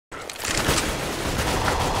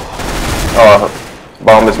Ja,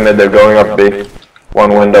 bomb is mid, they're going up B.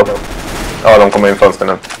 One window. Ja, de kommer in fönstren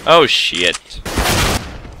nu. Oh shit.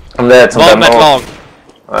 Om det är ett sånt där moment... lång.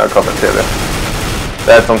 Ja, jag kommer till det.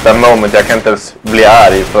 Det är ett sånt där moment jag kan inte ens bli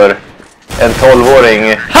arg för en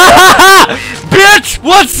 12-åring. Hahaha! Bitch!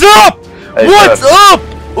 What's up? What's up?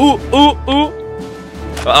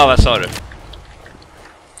 Vad sa du?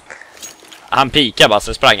 Han pikade bara,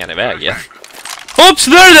 så sprang han iväg igen. Oops,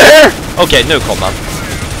 there! Okej, nu kom han.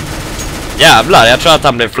 Jävlar, jag tror att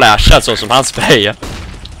han blev flashad så som han sprayade.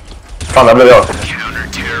 Fan, där blev jag.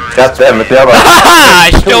 Goddammit, jag bara... Haha!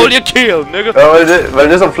 I stole your kill, nigga! Ja, var det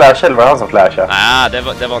du som flashade eller var det han som flashade? Nej,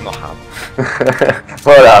 det var nog han.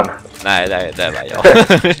 Var det han? Nej, det var jag.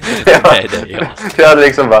 Nej, det är jag. Jag hade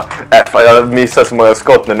liksom bara... fan, jag missade så många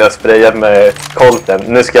skott när jag sprayade med kolten.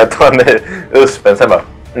 Nu ska jag ta ner uspen, sen bara...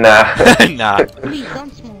 Nej. Nej.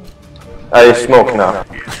 I smoke now.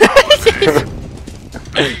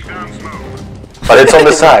 But it's on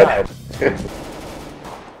the side.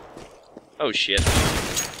 Oh shit.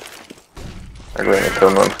 Jag går in i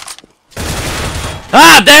tunneln.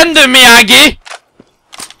 Ah, den du Miyagi!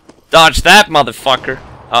 Dodge that motherfucker.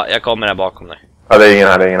 Ja, jag kommer här bakom dig. Ja, det är ingen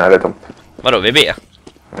här, det är tomt. Vadå, vi B?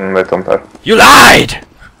 Det är tomt här. You lied!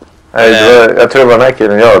 Nej, jag tror det var den här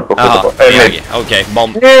killen jag höll på att skjuta på. Miyagi, okej,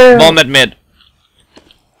 bombet med.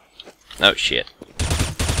 Oh shit.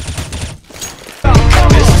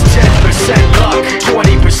 10% luck,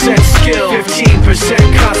 20% skill, 15%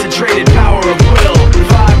 concentrated power of will,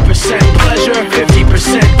 5% pleasure,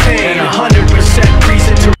 50% pain, and 100%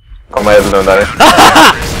 reason to... Kommer elden där.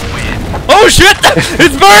 Oh shit!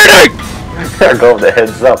 It's burning! Jag gav det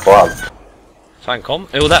heads up och allt. Fan kom?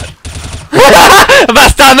 Jo, där.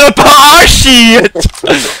 Vad stannar upp på? Oh shit!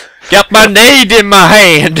 Got my nade in my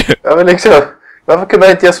hand! Ja, men liksom, varför kunde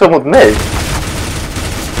jag inte göra så mot mig?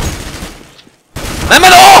 Nej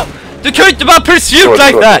men åh! Du kan ju inte bara pursue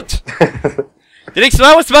like that! Det är liksom,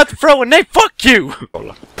 I was about to throw a nade, fuck you!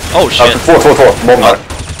 Oh shit. Ja, 2, bombar.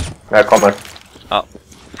 Jag kommer. Ja.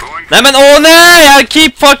 Nej men åh nej! I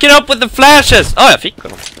keep fucking up with the flashes! Ja, jag fick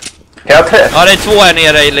honom. Jag träff. Ja, det är 2 här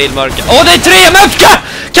nere i lillmörken. Åh, det är 3 möfka!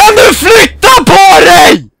 Kan du flytta på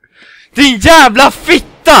dig? Din jävla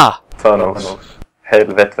fitta! Fan också.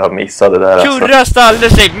 Helvete, jag missade det där alltså. Kurra ställde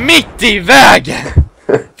sig mitt i vägen!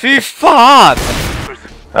 Fy fan!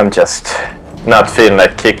 I'm just not feeling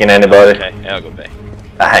like kicking anybody. Okej, jag går med.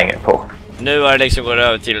 Jag hänger på. Nu har det liksom gått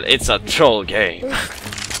över till It's a troll game.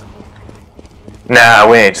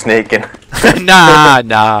 Nah, we ain't sneaking.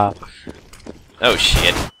 nah. Oh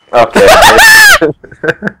shit. Okej.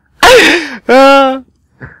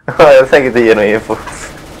 Jag tänker inte ge någon info.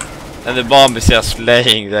 And the bomb is just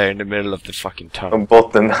laying there in the middle of the fucking tunnel. Om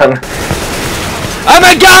botten den. Oh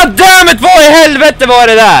my god damn it! Vad i helvete var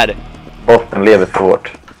det där? Botten lever för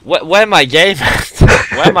hårt. Where am I game at?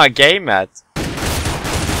 Where am I game at?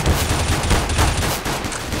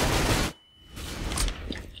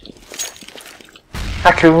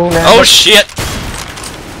 Hakuna. Oh shit!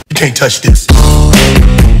 You can't touch this.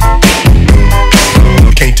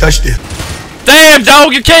 You can't touch this. Damn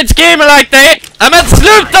dog, you can't scare me like that! Men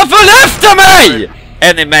sluta följa efter mig!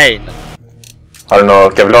 Any main? Har du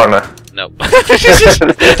några kevlar med? No.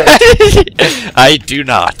 I do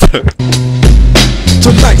not.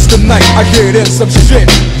 Tonight's the night I get in some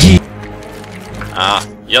shit.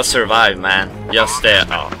 Just survive man. Just det.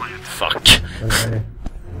 Oh, fuck.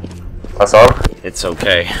 Vad sa han? It's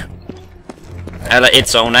okay. Eller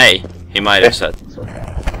it's on A, he might have said.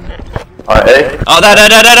 Ja, hej. Ja,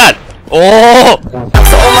 där! Åh!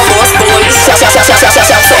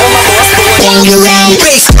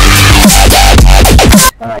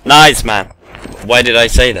 Nice man. Why did I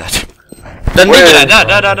say that? Den ligger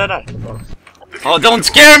där. Oh, don't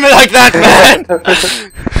scare me like that man!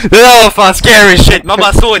 Det där var fan scary shit. Man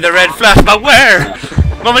bara såg the red flash, but where?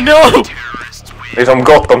 Mamma no! Liksom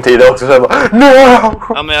gott om tid också så jag bara no!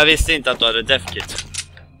 Ja men jag visste inte att du hade death kit.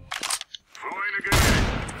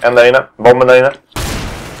 En där inne, bomben där inne.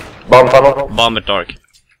 Bombpannan. Bomber dark.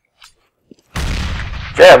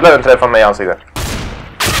 Jävlar, den träffar mig i ansiktet.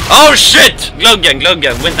 Oh shit!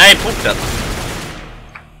 Gluggen. Nej, porten.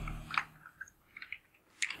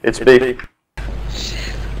 It's B.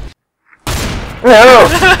 Ja!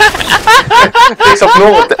 Liksom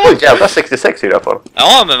något. Oj, jävla 66 i alla fall.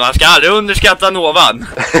 Ja, men man ska aldrig underskatta novan.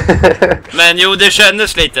 Men jo, det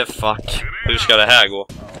kändes lite fuck. Hur ska det här gå?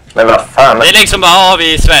 Men vad fan? Det är liksom bara, ja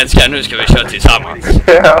vi är svenskar, nu ska vi köra tillsammans.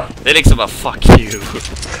 Ja. Det är liksom bara, fuck you.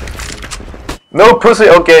 No pussy,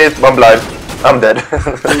 okay, I'm blind. I'm dead.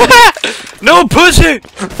 No pussy!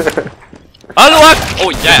 Allahu!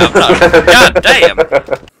 Oh jävlar! God damn!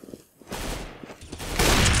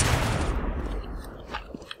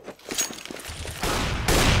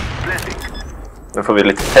 får vi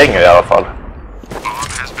lite pengar i alla fall.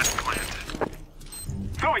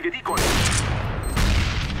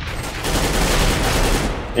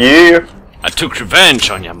 Yeah. I took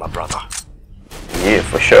revenge on you, my brother. Yeah,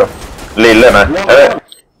 for sure. Lille med.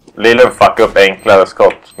 Lille fuck upp enklare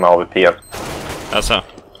skott med AVP. Alltså.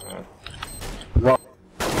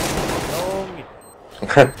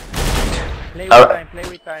 Play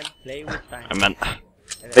with time. Men...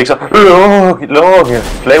 Liksom, lång,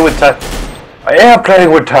 play with time. I am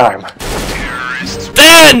playing with time.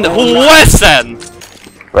 Den OSen!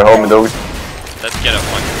 Where home dog. Let's get a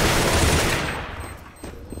point.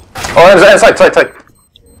 En side.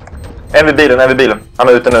 En vid bilen. Han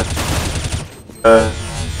är ute nu.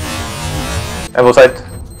 En på side.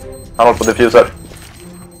 Han håller på diffuser.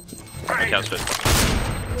 Jag kan sluta.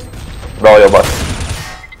 Bra jobbat.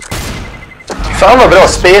 Fan vad bra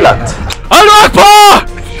spelat. Allahu akbar!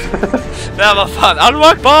 Det här var fan, Allahu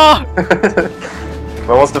akbar!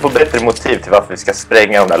 Man måste få bättre motiv till varför vi ska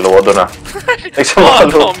spränga de där lådorna. Liksom, Vad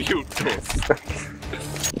har de gjort oss?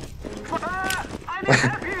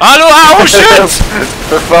 Hallå, oh shit!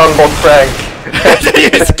 För fan, bot Frank. Det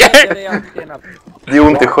är scared! Det är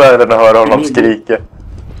ont i själen att höra honom skrika.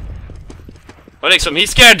 Och liksom, he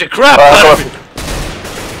scared the crap out of me.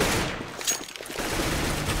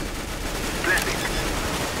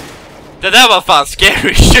 Det där var fan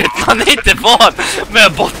scary shit, man är inte van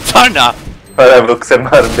med bottarna. Hör en vuxen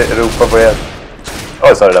man ropa på en.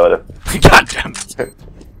 Oj, sorry, det var det. Goddammit.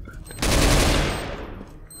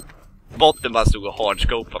 Botten bara stod och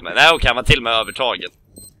hardscopade mig. Nej, okej, han var till och med övertaget.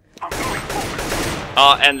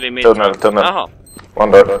 Ja, en vid mitt. Tunnel. Jaha.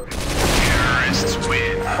 One door.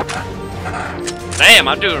 Nej,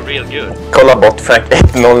 man doing real good. Kolla bot Frank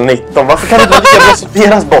 1019. Varför kan du inte lägga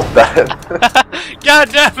deras bottar?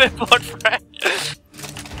 Goddammit, bot Frank.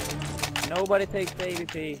 Nobody takes the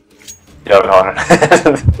AVP. Jag vill ha den.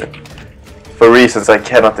 For reasons I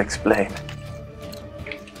cannot explain.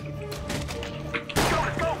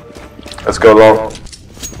 Let's go long.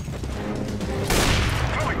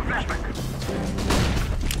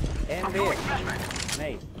 MVH.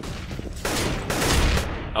 Nej.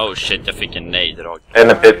 Oh shit, jag fick en nej-drag.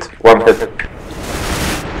 En pit, one pit.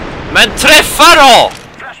 Men träffa då!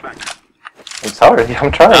 I'm sorry,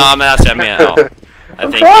 I'm trying. Ja, men alltså jag menar, ja.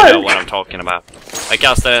 I think you know what I'm talking about. Jag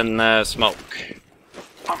kastar en smoke.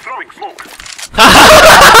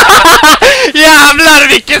 Jävlar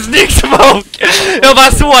vilken snygg smoke! Jag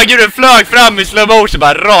bara såg hur den flög fram i slow motion,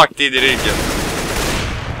 bara rakt in i ryggen.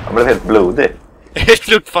 Han blev helt blodig. It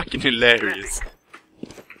looked fucking hilarious.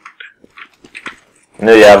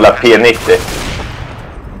 Nu jävla P90.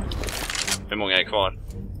 Hur många är kvar?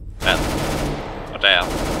 En. Vart är jag?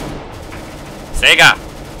 Sega!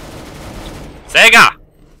 Sega!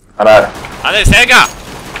 Han är... Han är Sega!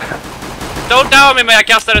 Don't down me, men jag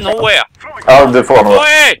kastar en HE! Ja, du får nog.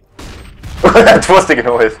 HE! 2 stycken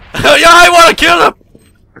HEs. Yeah, I wanna kill him!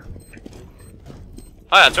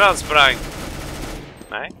 Jag tror han sprang.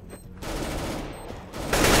 Nej.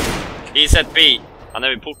 He's at B. Han är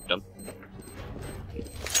vid porten.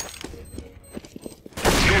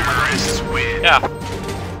 Ja.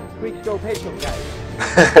 Quick scope headshot, guys.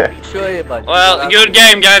 Well, good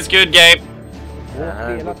game guys, good game.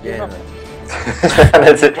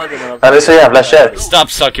 Han är så jävla kär.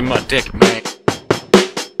 Stop sucking my dick, man.